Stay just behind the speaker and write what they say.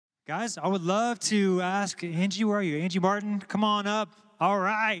Guys, I would love to ask Angie, where are you? Angie Martin, come on up. All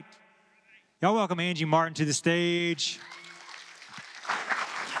right. Y'all welcome Angie Martin to the stage.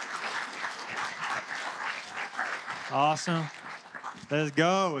 Awesome. Let's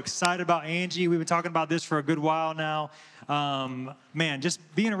go. Excited about Angie. We've been talking about this for a good while now. Man, just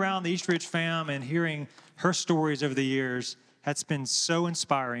being around the East Ridge fam and hearing her stories over the years has been so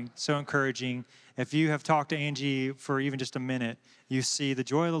inspiring, so encouraging. If you have talked to Angie for even just a minute, you see the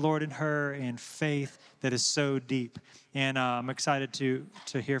joy of the Lord in her and faith that is so deep. And I'm excited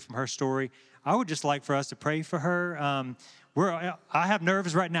to hear from her story. I would just like for us to pray for her. I have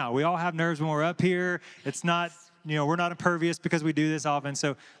nerves right now. We all have nerves when we're up here. It's not, we're not impervious because we do this often.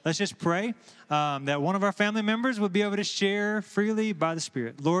 So let's just pray that one of our family members would be able to share freely by the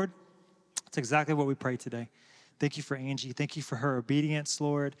Spirit. Lord, that's exactly what we pray today. Thank you for Angie. Thank you for her obedience,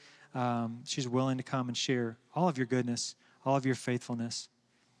 Lord. She's willing to come and share all of your goodness, all of your faithfulness.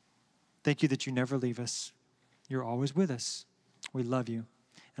 Thank you that you never leave us. You're always with us. We love you.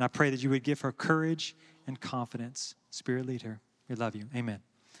 And I pray that you would give her courage and confidence. Spirit, lead her. We love you. Amen.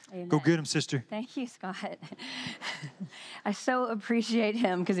 Amen. Go get him, sister. Thank you, Scott. I so appreciate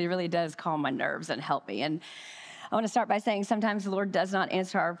him because he really does calm my nerves and help me. And I want to start by saying sometimes the Lord does not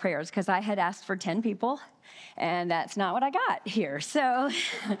answer our prayers because I had asked for 10 people, and that's not what I got here. So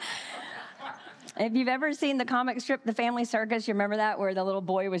if you've ever seen the comic strip, The Family Circus, you remember that, where the little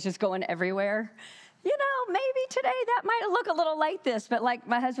boy was just going everywhere? Maybe today that might look a little like this, but like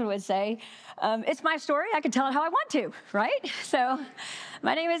my husband would say, it's my story. I can tell it how I want to, right? So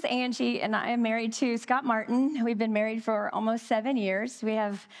my name is Angie, and I am married to Scott Martin. We've been married for almost 7 years. We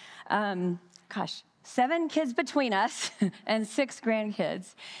have, 7 kids between us and 6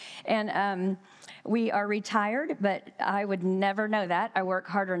 grandkids. And we are retired, but I would never know that. I work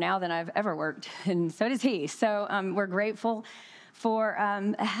harder now than I've ever worked, and so does he. So we're grateful for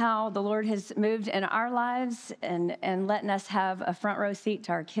how the Lord has moved in our lives and letting us have a front row seat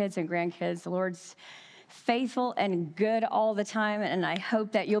to our kids and grandkids. The Lord's faithful and good all the time, and I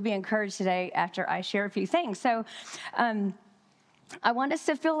hope that you'll be encouraged today after I share a few things. So I want us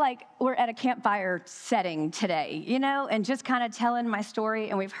to feel like we're at a campfire setting today, and just kind of telling my story.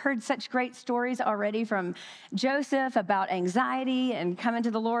 And we've heard such great stories already from Joseph about anxiety and coming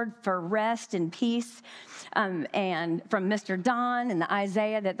to the Lord for rest and peace. And from Mr. Don and the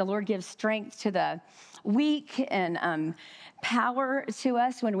Isaiah that the Lord gives strength to the weak and power to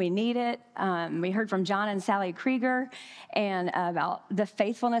us when we need it. We heard from John and Sally Krieger and about the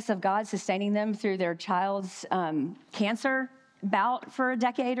faithfulness of God sustaining them through their child's cancer bout for a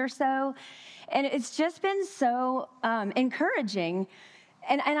decade or so. And it's just been so encouraging.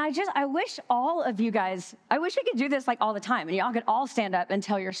 And I wish all of you guys, I wish we could do this like all the time, and y'all could all stand up and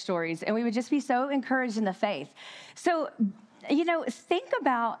tell your stories, and we would just be so encouraged in the faith. So, think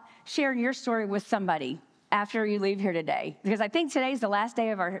about sharing your story with somebody after you leave here today, because I think today's the last day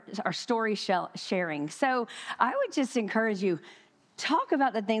of our story sharing. So I would just encourage you, talk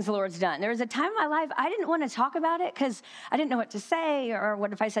about the things the Lord's done. There was a time in my life I didn't want to talk about it because I didn't know what to say, or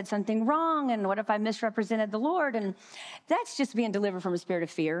what if I said something wrong, and what if I misrepresented the Lord? And that's just being delivered from a spirit of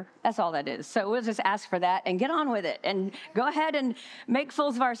fear. That's all that is. So we'll just ask for that and get on with it and go ahead and make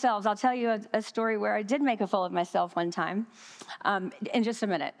fools of ourselves. I'll tell you a story where I did make a fool of myself one time in just a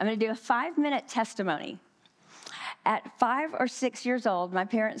minute. I'm going to do a 5-minute testimony. At 5 or 6 years old, my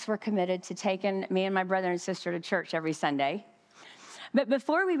parents were committed to taking me and my brother and sister to church every Sunday. But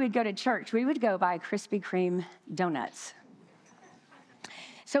before we would go to church, we would go buy Krispy Kreme donuts.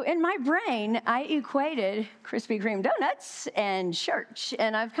 So in my brain, I equated Krispy Kreme donuts and church,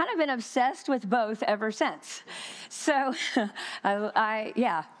 and I've kind of been obsessed with both ever since. So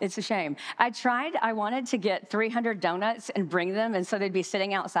it's a shame. I wanted to get 300 donuts and bring them, and so they'd be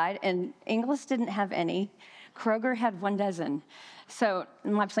sitting outside, and Inglis didn't have any. Kroger had 1 dozen. So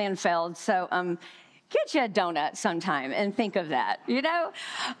my plan failed. So get you a donut sometime and think of that,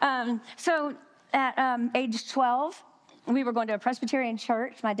 So at age 12, we were going to a Presbyterian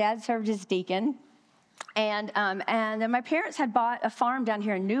church. My dad served as deacon. And then my parents had bought a farm down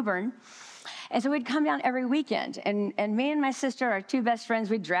here in New Bern. And so we'd come down every weekend. And me and my sister, our 2 best friends,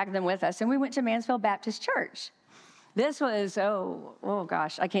 we'd drag them with us. And we went to Mansfield Baptist Church. This was, oh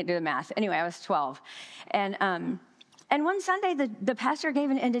gosh, I can't do the math. Anyway, I was 12. And one Sunday, the pastor gave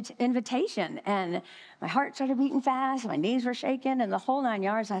an invitation, and my heart started beating fast, my knees were shaking, and the whole 9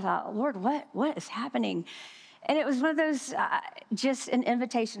 yards. I thought, Lord, what is happening? And it was one of those, just an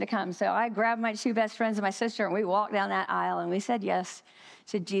invitation to come. So I grabbed my 2 best friends and my sister, and we walked down that aisle, and we said yes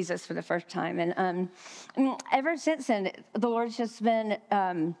to Jesus for the first time. And ever since then, the Lord's just been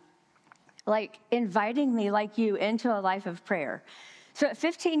like inviting me, like you, into a life of prayer. So at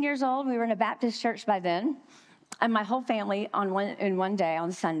 15 years old, we were in a Baptist church by then. And my whole family in one day,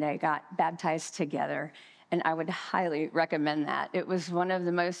 on Sunday, got baptized together. And I would highly recommend that. It was one of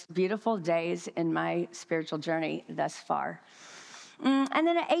the most beautiful days in my spiritual journey thus far. And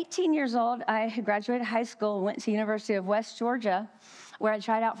then at 18 years old, I graduated high school, went to University of West Georgia, where I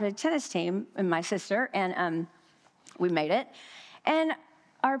tried out for the tennis team and my sister, and we made it. And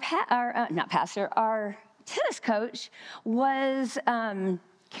our tennis coach was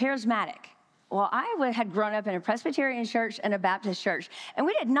charismatic. Well, I had grown up in a Presbyterian church and a Baptist church, and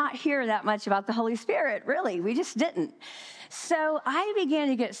we did not hear that much about the Holy Spirit, really. We just didn't. So I began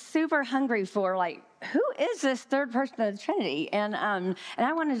to get super hungry for, like, who is this third person of the Trinity? And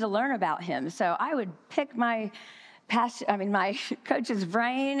I wanted to learn about him. So I would pick my coach's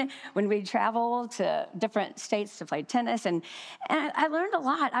brain when we'd travel to different states to play tennis. And I learned a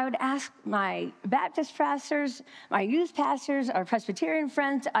lot. I would ask my Baptist pastors, my youth pastors, our Presbyterian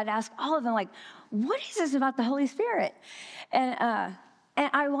friends. I'd ask all of them, like, what is this about the Holy Spirit? And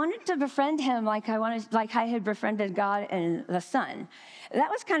I wanted to befriend him like I had befriended God and the Son. That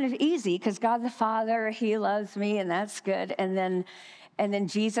was kind of easy because God the Father, he loves me, and that's good. And then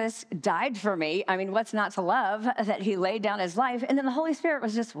Jesus died for me. I mean, what's not to love that he laid down his life? And then the Holy Spirit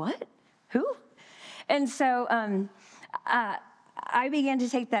was just, what? Who? And so I began to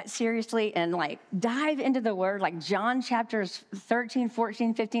take that seriously and, like, dive into the word. Like John chapters 13,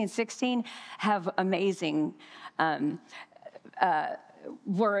 14, 15, 16 have amazing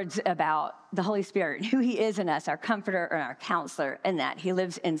words about the Holy Spirit, who he is in us, our comforter and our counselor, and that he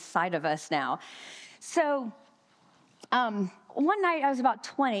lives inside of us now. So one night, I was about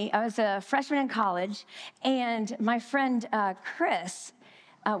 20. I was a freshman in college, and my friend Chris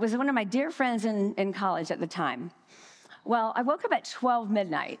was one of my dear friends in college at the time. Well, I woke up at 12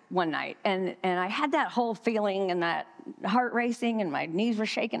 midnight one night, and I had that whole feeling and that heart racing, and my knees were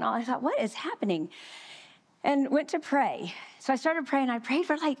shaking. I thought, what is happening? And went to pray. So I started praying. I prayed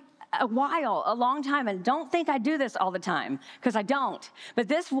for like a while, a long time, and don't think I do this all the time, because I don't. But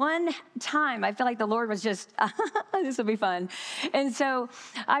this one time, I feel like the Lord was just, this will be fun. And so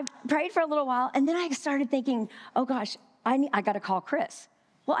I prayed for a little while, and then I started thinking, oh gosh, I got to call Chris.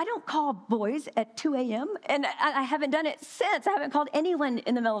 Well, I don't call boys at 2 a.m., and I haven't done it since. I haven't called anyone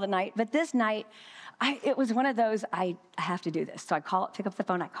in the middle of the night. But this night, it was one of those, I have to do this. So I pick up the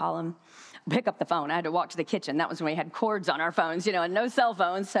phone, I call him. Pick up the phone. I had to walk to the kitchen. That was when we had cords on our phones, and no cell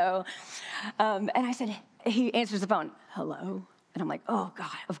phones. So, and I said, he answers the phone, hello? And I'm like, oh God,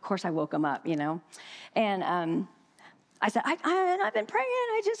 of course I woke him up, And I said, I've been praying.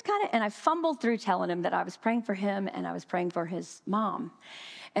 I just and I fumbled through telling him that I was praying for him and I was praying for his mom.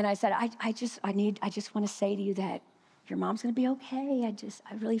 And I said, I just want to say to you that your mom's going to be okay.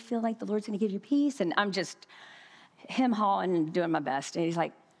 I really feel like the Lord's going to give you peace. And I'm just him-hawing and doing my best. And he's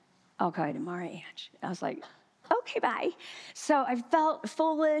like, okay, tomorrow, Ange. I was like, okay, bye. So I felt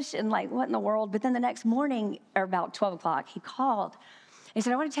foolish and like, what in the world? But then the next morning, or about 12 o'clock, he called. He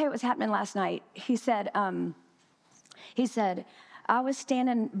said, I want to tell you what was happening last night. He said, I was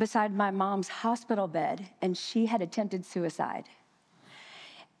standing beside my mom's hospital bed, and she had attempted suicide.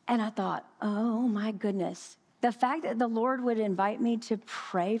 And I thought, oh my goodness. The fact that the Lord would invite me to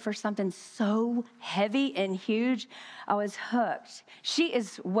pray for something so heavy and huge, I was hooked. She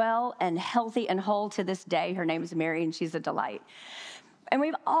is well and healthy and whole to this day. Her name is Mary, and she's a delight. And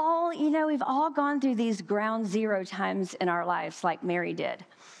we've all gone through these ground zero times in our lives like Mary did.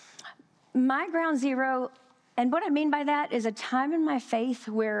 My ground zero, and what I mean by that is a time in my faith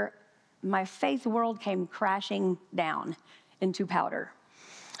where my faith world came crashing down into powder.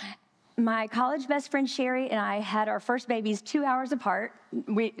 My college best friend, Sherry, and I had our first babies 2 hours apart.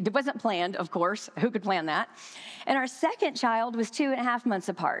 It wasn't planned, of course. Who could plan that? And our second child was 2.5 months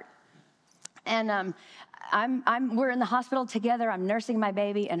apart. And we're in the hospital together. I'm nursing my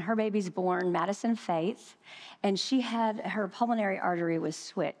baby, and her baby's born, Madison Faith, and her pulmonary artery was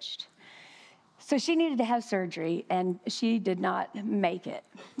switched. So she needed to have surgery, and she did not make it.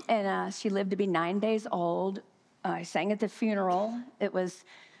 And she lived to be 9 days old. I sang at the funeral. It was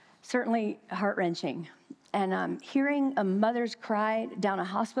certainly heart-wrenching. And hearing a mother's cry down a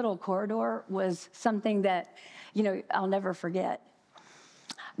hospital corridor was something that, I'll never forget.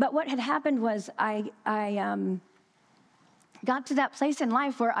 But what had happened was I got to that place in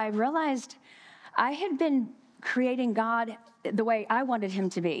life where I realized I had been creating God the way I wanted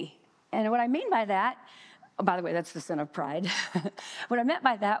him to be. And what I mean by that, by the way, that's the sin of pride. What I meant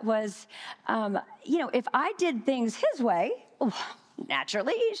by that was, if I did things his way,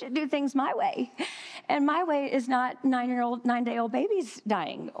 naturally, you should do things my way. And my way is not 9-day-old babies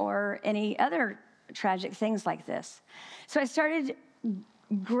dying or any other tragic things like this. So I started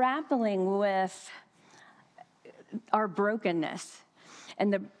grappling with our brokenness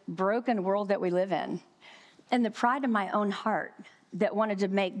and the broken world that we live in, and the pride in my own heart that wanted to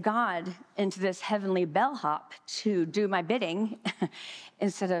make God into this heavenly bellhop to do my bidding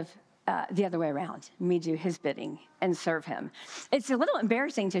instead of the other way around, me do his bidding and serve him. It's a little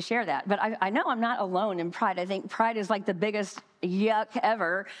embarrassing to share that, but I know I'm not alone in pride. I think pride is like the biggest yuck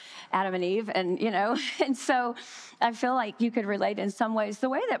ever, Adam and Eve, and and so I feel like you could relate in some ways. The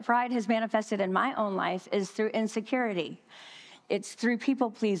way that pride has manifested in my own life is through insecurity. It's through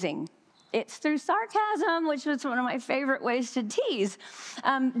people pleasing. It's through sarcasm, which was one of my favorite ways to tease.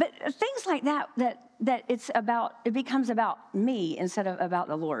 But things like that it becomes about me instead of about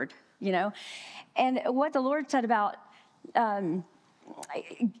the Lord, And what the Lord said about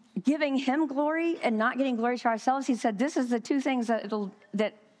giving him glory and not getting glory to ourselves, he said, this is the two things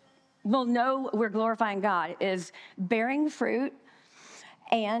that we'll know we're glorifying God, is bearing fruit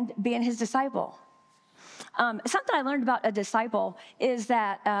and being his disciple. Something I learned about a disciple is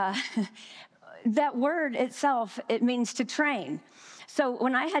that that word itself, it means to train. So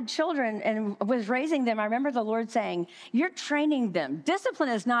when I had children and was raising them, I remember the Lord saying, you're training them. Discipline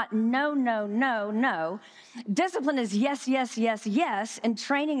is not no, no, no, no. Discipline is yes, yes, yes, yes, and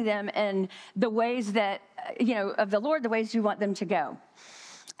training them in the ways that, of the Lord, the ways you want them to go.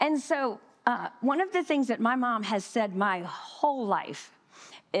 And so one of the things that my mom has said my whole life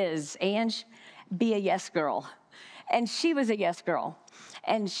is, Ange, be a yes girl. And she was a yes girl.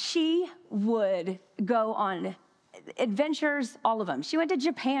 And she would go on adventures, all of them. She went to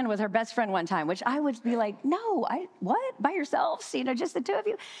Japan with her best friend one time, which I would be like, no, what? By yourselves? Just the two of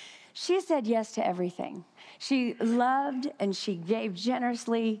you? She said yes to everything. She loved and she gave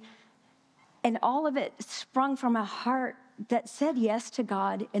generously. And all of it sprung from a heart that said yes to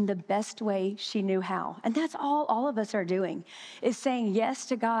God in the best way she knew how. And that's all of us are doing, is saying yes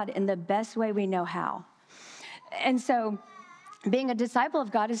to God in the best way we know how. And so being a disciple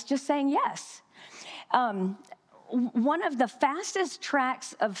of God is just saying yes. One of the fastest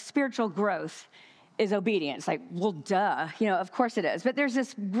tracks of spiritual growth is obedience. Like, well, duh, of course it is. But there's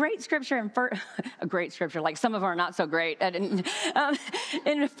this great scripture a great scripture, like some of them are not so great. In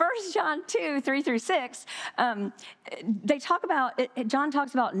 1 John 2, 3 through 6, they talk about, John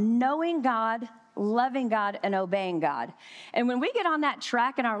talks about knowing God, loving God, and obeying God. And when we get on that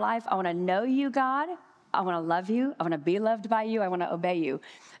track in our life, I want to know you, God. I want to love you. I want to be loved by you. I want to obey you.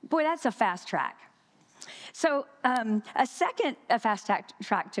 Boy, that's a fast track. So a fast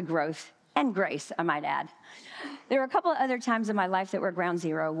track to growth and grace, I might add. There were a couple of other times in my life that were ground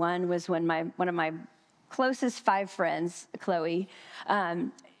zero. One was when one of my closest 5 friends, Chloe,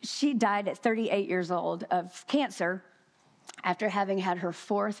 she died at 38 years old of cancer after having had her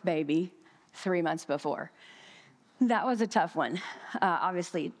 4th baby 3 months before. That was a tough one,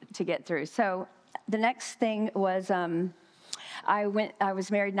 obviously, to get through. So the next thing was I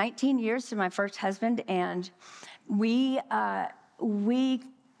was married 19 years to my first husband, and we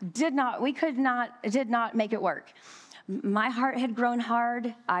did not make it work. My heart had grown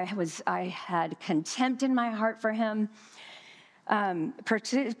hard. I had contempt in my heart for him.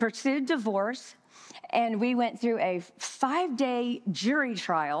 Pursued divorce, and we went through a 5-day jury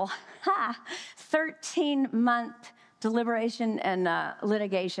trial, 13-month deliberation and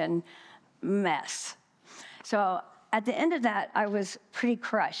litigation mess. So at the end of that, I was pretty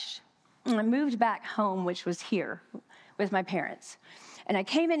crushed. And I moved back home, which was here with my parents. And I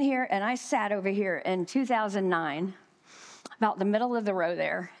came in here and I sat over here in 2009, about the middle of the row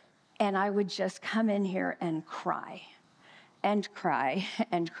there, and I would just come in here and cry and cry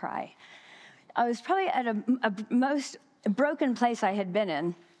and cry. I was probably at a most broken place I had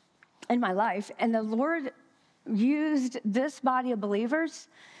been in my life, and the Lord used this body of believers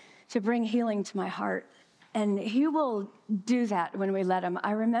to bring healing to my heart. And he will do that when we let him.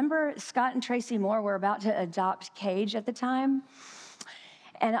 I remember Scott and Tracy Moore were about to adopt Cage at the time.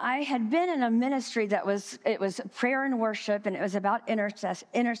 And I had been in a ministry that was prayer and worship, and it was about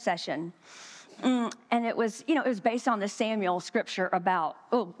intercession. And it was based on the Samuel scripture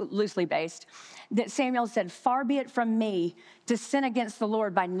loosely based, that Samuel said, "Far be it from me to sin against the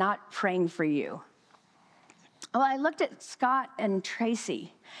Lord by not praying for you." Well, I looked at Scott and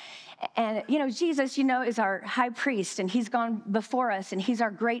Tracy, and, Jesus, is our high priest, and he's gone before us, and he's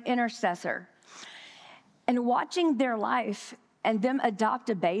our great intercessor. And watching their life and them adopt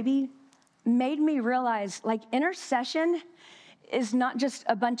a baby made me realize, intercession is not just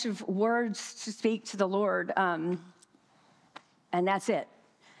a bunch of words to speak to the Lord, and that's it.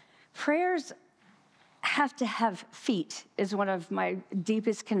 Prayers have to have feet, is one of my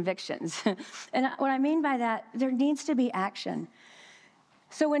deepest convictions. And what I mean by that, there needs to be action.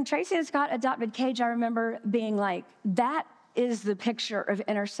 So when Tracy and Scott adopted Cage, I remember being like, that is the picture of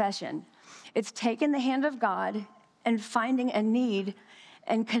intercession. It's taking the hand of God and finding a need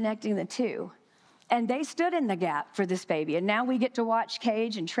and connecting the two. And they stood in the gap for this baby. And now we get to watch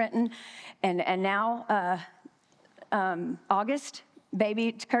Cage and Trenton, and now August,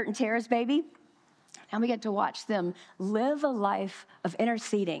 baby, Kurt and Tara's baby. And we get to watch them live a life of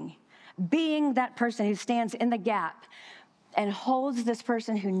interceding, being that person who stands in the gap and holds this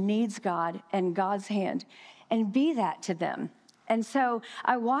person who needs God and God's hand, and be that to them. And so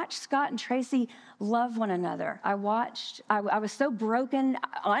I watched Scott and Tracy love one another. I was so broken.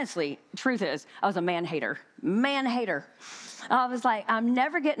 Honestly, truth is, I was a man hater. I was like, I'm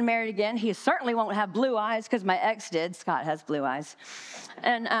never getting married again. He certainly won't have blue eyes because my ex did. Scott has blue eyes.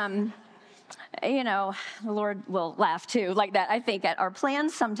 And, you know, the Lord will laugh too, like that, I think, at our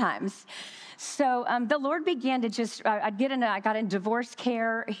plans sometimes. So the Lord began to just, I got in divorce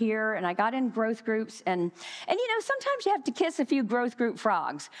care here, and I got in growth groups, and you know, sometimes you have to kiss a few growth group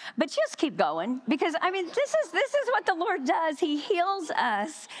frogs, but just keep going, because I mean, this is what the Lord does. He heals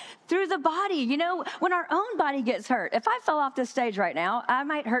us through the body. You know, when our own body gets hurt, if I fell off this stage right now, I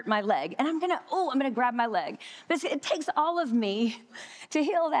might hurt my leg, and I'm gonna grab my leg. But it takes all of me to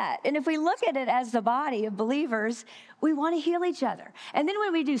heal that. And if we look at it as the body of believers, we want to heal each other. And then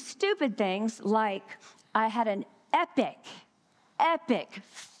when we do stupid things, like I had an epic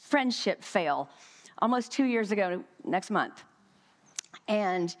friendship fail almost 2 years ago next month.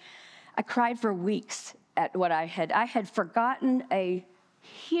 And I cried for weeks at what I had forgotten a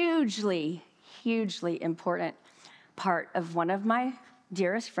hugely important part of one of my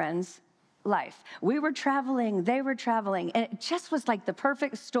dearest friends' life. We were traveling, they were traveling, and it just was like the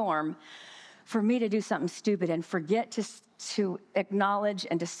perfect storm for me to do something stupid and forget to acknowledge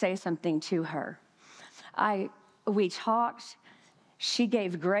and to say something to her. We talked. She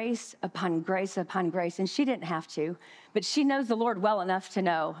gave grace upon grace upon grace, and she didn't have to, but she knows the Lord well enough to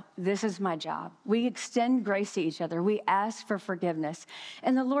know this is my job. We extend grace to each other. We ask for forgiveness,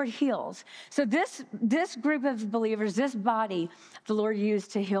 and the Lord heals. So this group of believers, this body, the Lord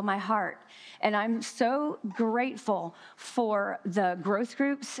used to heal my heart, and I'm so grateful for the growth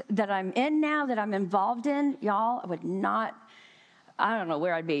groups that I'm in now, that I'm involved in. Y'all, I don't know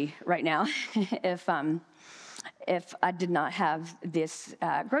where I'd be right now if I did not have this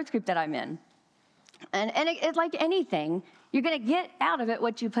growth group that I'm in. And it, like anything, you're going to get out of it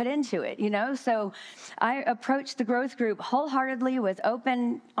what you put into it, you know? So I approached the growth group wholeheartedly with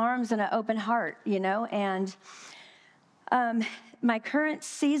open arms and an open heart, you know? And my current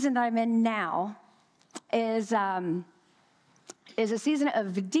season that I'm in now is a season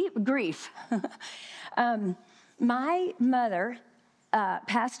of deep grief. My mother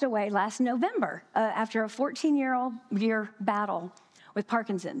passed away last November after a 14-year battle with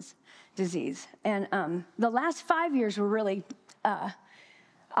Parkinson's disease. And the last 5 years were really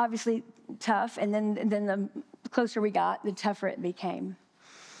obviously tough, and then the closer we got, the tougher it became.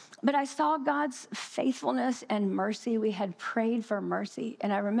 But I saw God's faithfulness and mercy. We had prayed for mercy,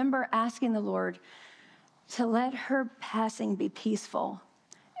 and I remember asking the Lord to let her passing be peaceful.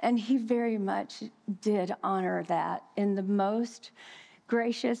 And he very much did honor that in the most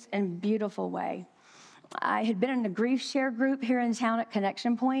gracious and beautiful way. I had been in a grief share group here in town at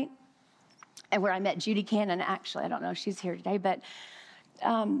Connection Point, and where I met Judy Cannon. Actually, I don't know if she's here today, but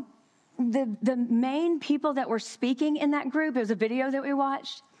the main people that were speaking in that group, it was a video that we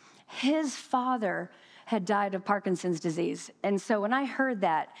watched, his father had died of Parkinson's disease. And so when I heard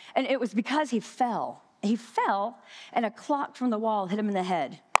that, and it was because he fell, and a clock from the wall hit him in the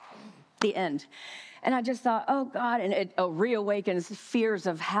head, the end. And I just thought, oh God, and it reawakens fears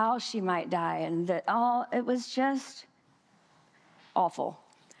of how she might die, and it was just awful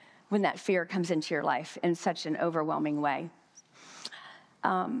when that fear comes into your life in such an overwhelming way.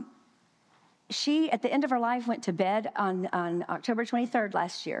 She, at the end of her life, went to bed on October 23rd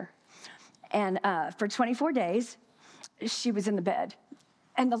last year. And for 24 days, she was in the bed.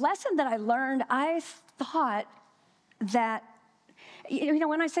 And the lesson that I learned, I thought that, you know,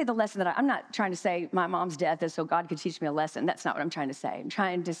 when I say the lesson I'm not trying to say my mom's death is so God could teach me a lesson. That's not what I'm trying to say. I'm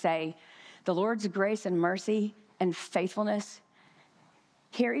trying to say the Lord's grace and mercy and faithfulness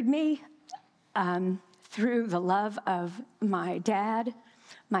carried me through the love of my dad,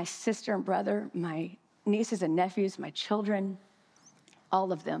 my sister and brother, my nieces and nephews, my children,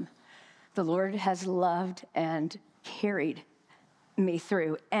 all of them. The Lord has loved and carried me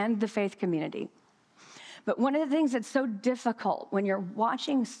through, and the faith community. But one of the things that's so difficult when you're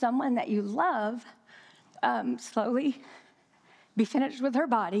watching someone that you love slowly be finished with her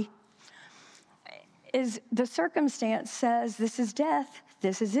body is the circumstance says this is death,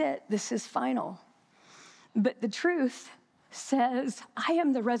 this is it. This is final. But the truth says, I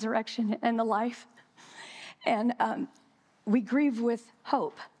am the resurrection and the life. And we grieve with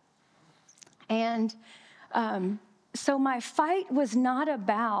hope. And so my fight was not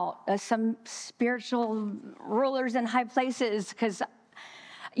about some spiritual rulers in high places, because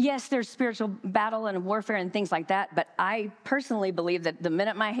yes, there's spiritual battle and warfare and things like that, but I personally believe that the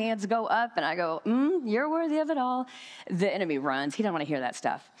minute my hands go up and I go, you're worthy of it all, the enemy runs. He doesn't want to hear that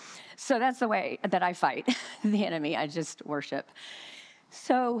stuff. So that's the way that I fight the enemy. I just worship.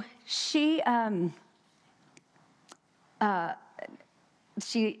 So she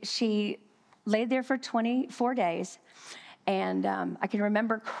laid there for 24 days, and I can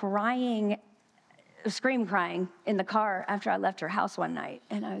remember crying in the car after I left her house one night.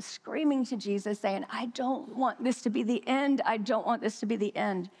 And I was screaming to Jesus, saying, I don't want this to be the end. I don't want this to be the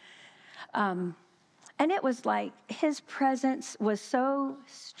end. And it was like his presence was so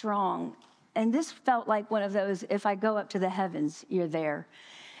strong. And this felt like one of those, if I go up to the heavens, you're there.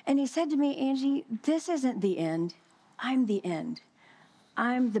 And he said to me, Angie, this isn't the end. I'm the end.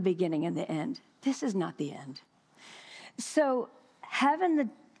 I'm the beginning and the end. This is not the end. So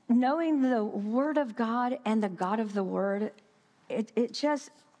knowing the Word of God and the God of the Word,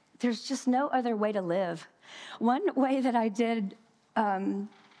 there's just no other way to live. One way that I did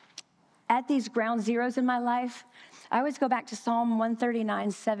at these ground zeros in my life, I always go back to Psalm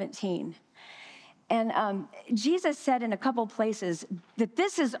 139:17. And Jesus said in a couple places that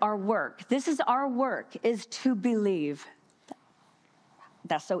this is our work. This is our work, is to believe.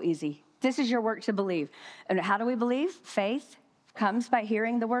 That's so easy. This is your work, to believe. And how do we believe? Faith comes by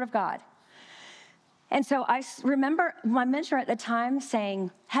hearing the Word of God. And so I remember my mentor at the time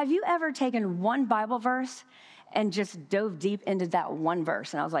saying, have you ever taken one Bible verse and just dove deep into that one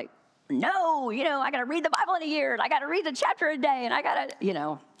verse? And I was like, no, I got to read the Bible in a year, and I got to read the chapter a day, and I got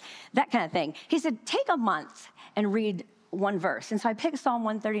to, that kind of thing. He said, take a month and read one verse. And so I picked Psalm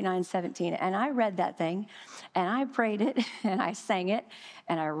 139:17, and I read that thing, and I prayed it, and I sang it,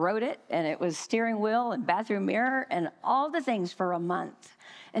 and I wrote it, and it was steering wheel and bathroom mirror and all the things for a month,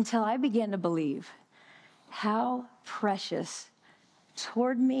 until I began to believe how precious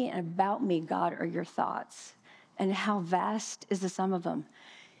toward me and about me, God, are your thoughts, and how vast is the sum of them.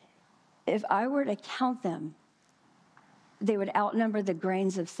 If I were to count them, they would outnumber the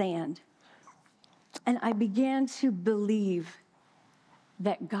grains of sand. And I began to believe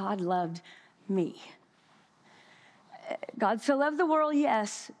that God loved me. God so loved the world,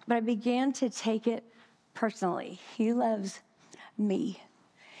 yes, but I began to take it personally. He loves me.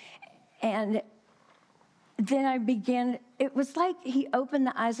 And then it was like he opened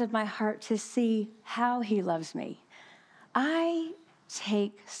the eyes of my heart to see how he loves me. I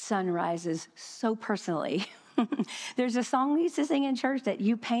take sunrises so personally. There's a song we used to sing in church that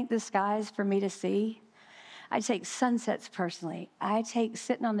you paint the skies for me to see. I take sunsets personally. I take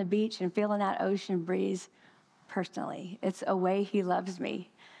sitting on the beach and feeling that ocean breeze personally. It's a way he loves me.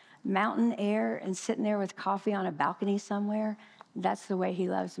 Mountain air and sitting there with coffee on a balcony somewhere, that's the way he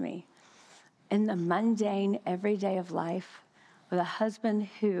loves me. In the mundane, everyday of life, with a husband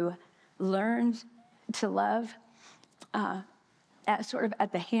who learned to love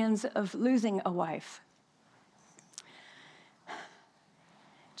at the hands of losing a wife.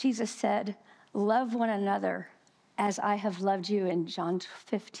 Jesus said, love one another as I have loved you in John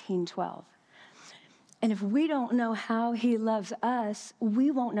 15:12. And if we don't know how he loves us, we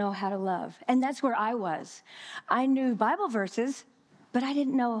won't know how to love. And that's where I was. I knew Bible verses, but I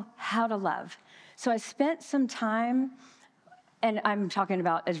didn't know how to love. So I spent some time, and I'm talking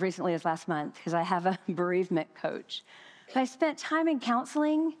about as recently as last month, because I have a bereavement coach. But I spent time in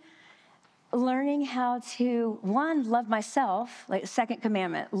counseling, learning how to, one, love myself, like the second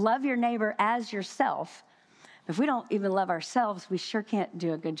commandment, love your neighbor as yourself. If we don't even love ourselves, we sure can't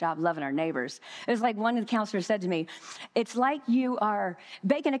do a good job loving our neighbors. It was like one of the counselors said to me, it's like you are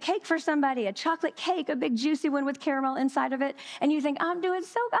baking a cake for somebody, a chocolate cake, a big juicy one with caramel inside of it, and you think, I'm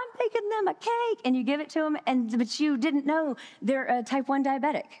baking them a cake, and you give it to them, but you didn't know they're a type 1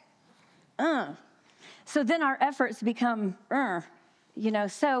 diabetic. So then our efforts become,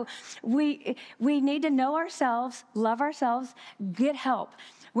 so we need to know ourselves, love ourselves, get help.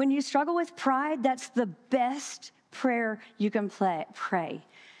 When you struggle with pride, that's the best prayer you can pray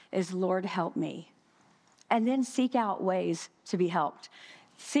is, Lord, help me. And then seek out ways to be helped.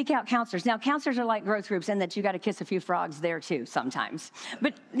 Seek out counselors. Now, counselors are like growth groups in that you got to kiss a few frogs there too sometimes.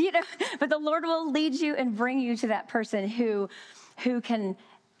 But the Lord will lead you and bring you to that person who can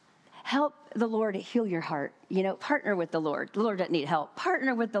help the Lord heal your heart. Partner with the Lord. The Lord doesn't need help.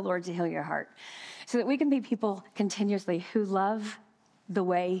 Partner with the Lord to heal your heart so that we can be people continuously who love the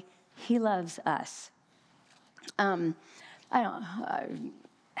way he loves us. I don't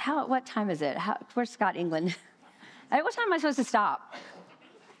what time is it? Where's Scott, England? What time am I supposed to stop?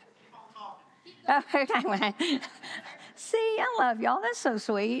 Okay. See, I love y'all. That's so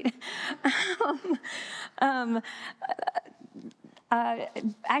sweet.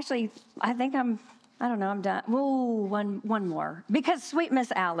 Actually, I think I'm done. Ooh, one more. Because sweet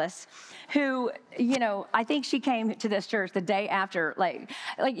Miss Alice, who, I think she came to this church the day after,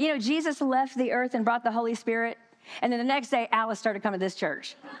 Jesus left the earth and brought the Holy Spirit. And then the next day, Alice started coming to this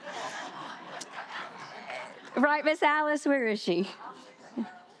church. Right, Miss Alice? Where is she?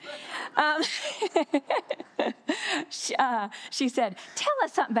 She said, tell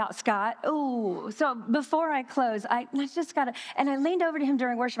us something about Scott. Oh, so before I close, I just got to, and I leaned over to him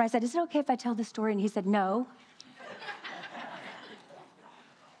during worship. I said, is it okay if I tell this story? And he said, no.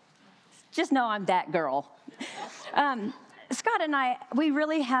 Just know I'm that girl. Scott and I, we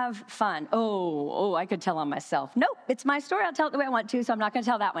really have fun. Oh, I could tell on myself. Nope, it's my story. I'll tell it the way I want to, so I'm not going to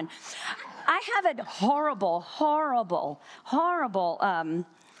tell that one. I have a horrible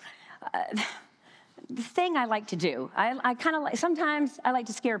thing I like to do. I kind of like, sometimes I like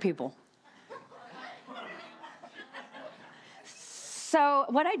to scare people. So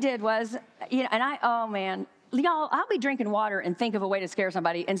what I did was, oh man, y'all, I'll be drinking water and think of a way to scare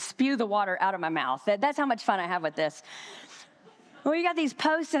somebody and spew the water out of my mouth. That's how much fun I have with this. Well, we got these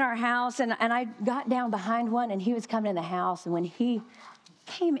posts in our house, and I got down behind one, and he was coming in the house, and when he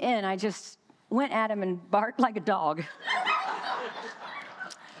came in, I just went at him and barked like a dog.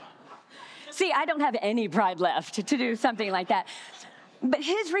 See, I don't have any pride left to do something like that. But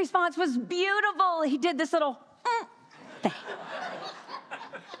his response was beautiful. He did this little thing.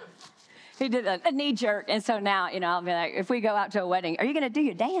 He did a knee jerk. And so now, I'll be like, if we go out to a wedding, are you going to do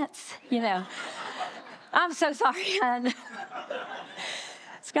your dance? I'm so sorry, hon.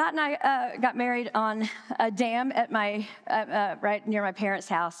 Scott and I got married on a dam at right near my parents'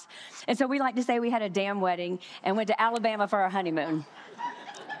 house. And so we like to say we had a dam wedding and went to Alabama for our honeymoon.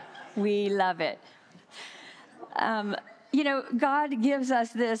 We love it. God gives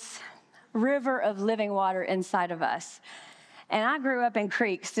us this river of living water inside of us. And I grew up in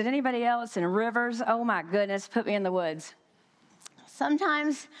creeks. Did anybody else in rivers? Oh my goodness, put me in the woods.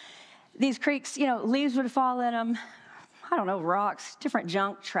 Sometimes these creeks, leaves would fall in them. I don't know, rocks, different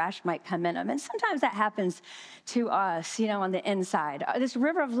junk, trash might come in them. And sometimes that happens to us, on the inside. This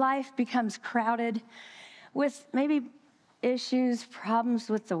river of life becomes crowded with maybe issues, problems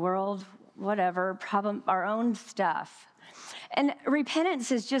with the world, whatever, our own stuff. And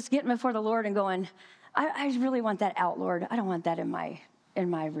repentance is just getting before the Lord and going, I really want that out, Lord. I don't want that in my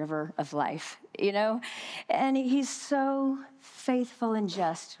river of life, And he's so faithful and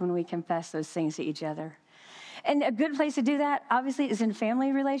just when we confess those things to each other. And a good place to do that, obviously, is in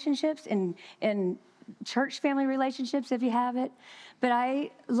family relationships, in church family relationships, if you have it. But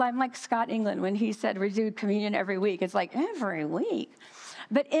I'm like Scott England when he said we do communion every week. It's like, every week.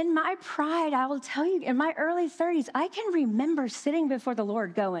 But in my pride, I will tell you, in my early 30s, I can remember sitting before the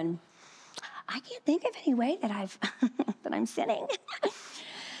Lord going, I can't think of any way that that I'm sinning.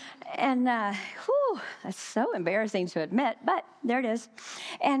 And that's so embarrassing to admit, but there it is.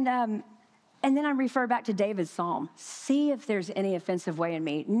 And then I refer back to David's psalm. See if there's any offensive way in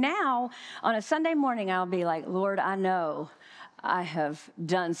me. Now, on a Sunday morning, I'll be like, Lord, I know I have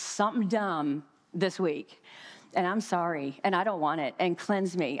done something dumb this week. And I'm sorry, and I don't want it. And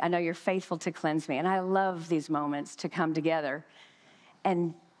cleanse me. I know you're faithful to cleanse me. And I love these moments to come together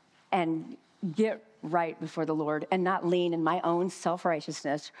and get right before the Lord and not lean in my own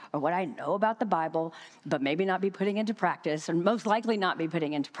self-righteousness or what I know about the Bible, but maybe not be putting into practice, and most likely not be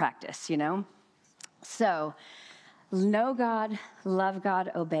putting into practice, So, know God, love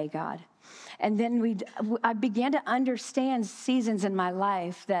God, obey God. And then I began to understand seasons in my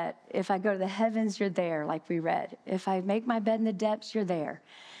life that if I go to the heavens, you're there, like we read. If I make my bed in the depths, you're there.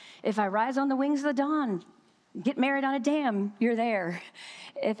 If I rise on the wings of the dawn, get married on a dam, you're there.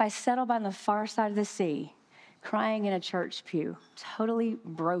 If I settle by the far side of the sea, crying in a church pew, totally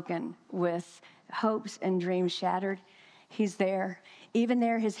broken with hopes and dreams shattered, he's there. Even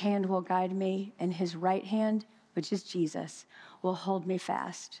there, his hand will guide me, and his right hand, which is Jesus, will hold me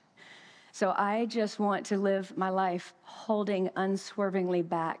fast. So I just want to live my life holding unswervingly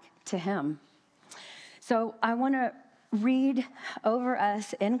back to him. So I want to read over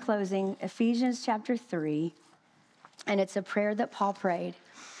us in closing Ephesians chapter 3, and it's a prayer that Paul prayed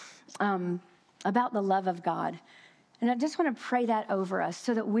about the love of God. And I just want to pray that over us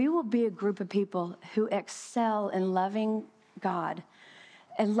so that we will be a group of people who excel in loving God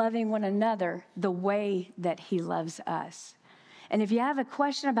and loving one another the way that he loves us. And if you have a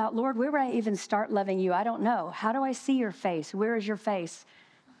question about, Lord, where would I even start loving you? I don't know. How do I see your face? Where is your face?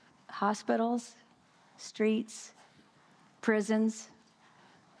 Hospitals, streets, prisons,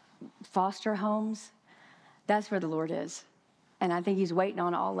 foster homes. That's where the Lord is. And I think he's waiting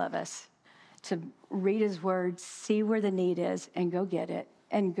on all of us to read his word, see where the need is, and go get it.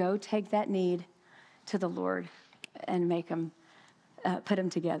 And go take that need to the Lord and make them, put them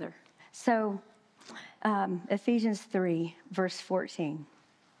together. So Ephesians 3, verse 14.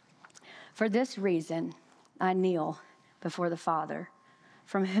 For this reason, I kneel before the Father,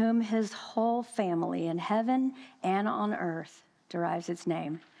 from whom his whole family in heaven and on earth derives its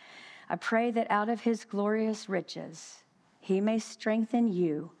name. I pray that out of his glorious riches, he may strengthen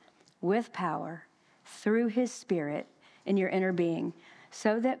you with power through his Spirit in your inner being,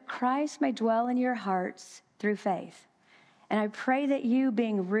 so that Christ may dwell in your hearts through faith. And I pray that you,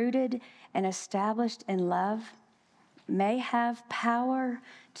 being rooted and established in love, may have power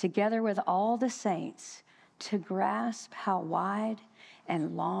together with all the saints to grasp how wide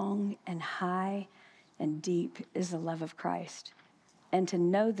and long and high and deep is the love of Christ, and to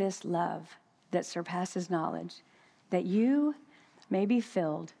know this love that surpasses knowledge, that you may be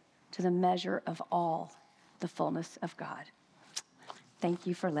filled to the measure of all the fullness of God. Thank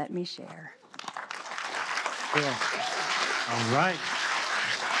you for letting me share. Cool. All right.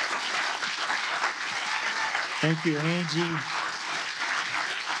 Thank you, Angie.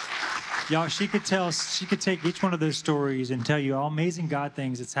 Y'all, she could take each one of those stories and tell you all amazing God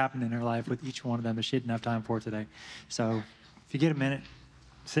things that's happened in her life with each one of them that she didn't have time for today. So if you get a minute,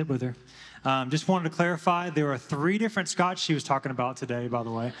 sit with her. Just wanted to clarify, there are 3 different Scotts she was talking about today, by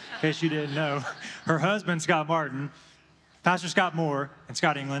the way, in case you didn't know. Her husband, Scott Martin, Pastor Scott Moore, and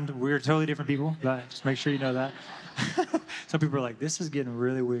Scott England. We're totally different people, but just make sure you know that. Some people are like, this is getting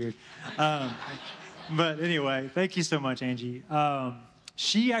really weird. But anyway, thank you so much, Angie.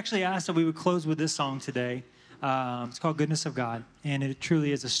 She actually asked that we would close with this song today. It's called Goodness of God, and it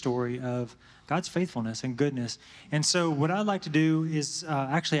truly is a story of God's faithfulness and goodness. And so what I'd like to do is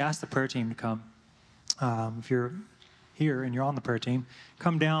actually ask the prayer team to come. If you're here and you're on the prayer team,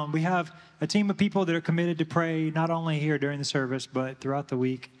 come down. We have a team of people that are committed to pray, not only here during the service, but throughout the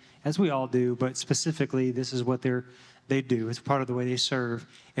week, as we all do, but specifically, this is what they do. It's part of the way they serve.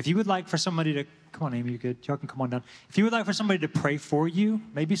 If you would like for somebody to, come on, Amy, you're good. Y'all can come on down. If you would like for somebody to pray for you,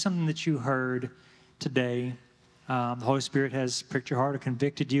 maybe something that you heard today, the Holy Spirit has pricked your heart or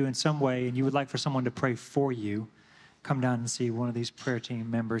convicted you in some way, and you would like for someone to pray for you, come down and see one of these prayer team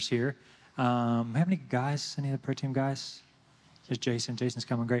members here. Have any guys, any of the prayer team guys? Just Jason. Jason's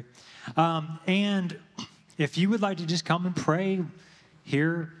coming, great. And if you would like to just come and pray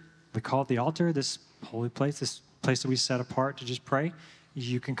here, we call it the altar, this holy place, this place that we set apart to just pray.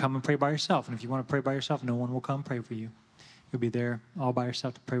 You can come and pray by yourself. And if you want to pray by yourself, no one will come pray for you. You'll be there all by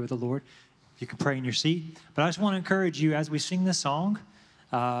yourself to pray with the Lord. You can pray in your seat. But I just want to encourage you as we sing this song,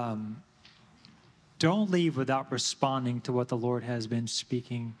 don't leave without responding to what the Lord has been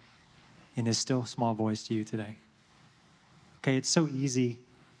speaking in his still small voice to you today. Okay, it's so easy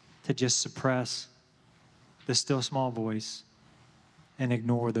to just suppress the still small voice and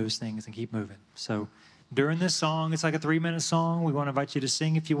ignore those things and keep moving. So during this song, it's like a 3-minute song. We want to invite you to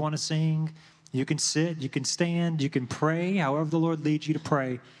sing if you want to sing. You can sit, you can stand, you can pray, however the Lord leads you to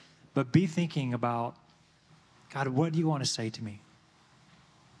pray. But be thinking about, God, what do you want to say to me?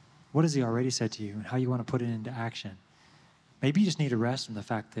 What has he already said to you and how you want to put it into action? Maybe you just need to rest in the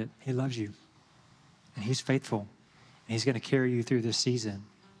fact that he loves you and he's faithful and he's going to carry you through this season.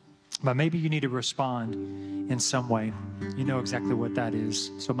 But maybe you need to respond in some way. You know exactly what that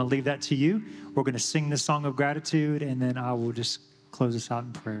is. So I'm going to leave that to you. We're going to sing this song of gratitude, and then I will just close us out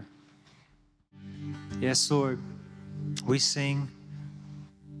in prayer. Yes, Lord, we sing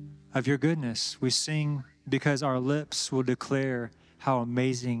of your goodness. We sing because our lips will declare how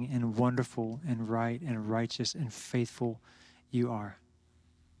amazing and wonderful and right and righteous and faithful you are.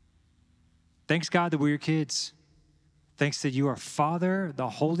 Thanks, God, that we're your kids. Thanks that you are Father, the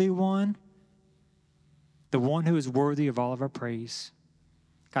Holy One, the one who is worthy of all of our praise.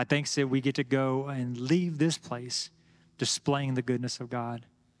 God, thanks that we get to go and leave this place displaying the goodness of God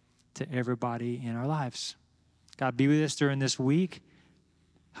to everybody in our lives. God, be with us during this week.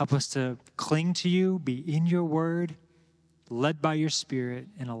 Help us to cling to you, be in your word, led by your Spirit,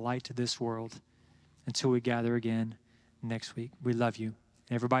 and a light to this world until we gather again next week. We love you.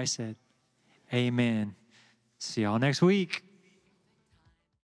 And everybody said, amen. See y'all next week.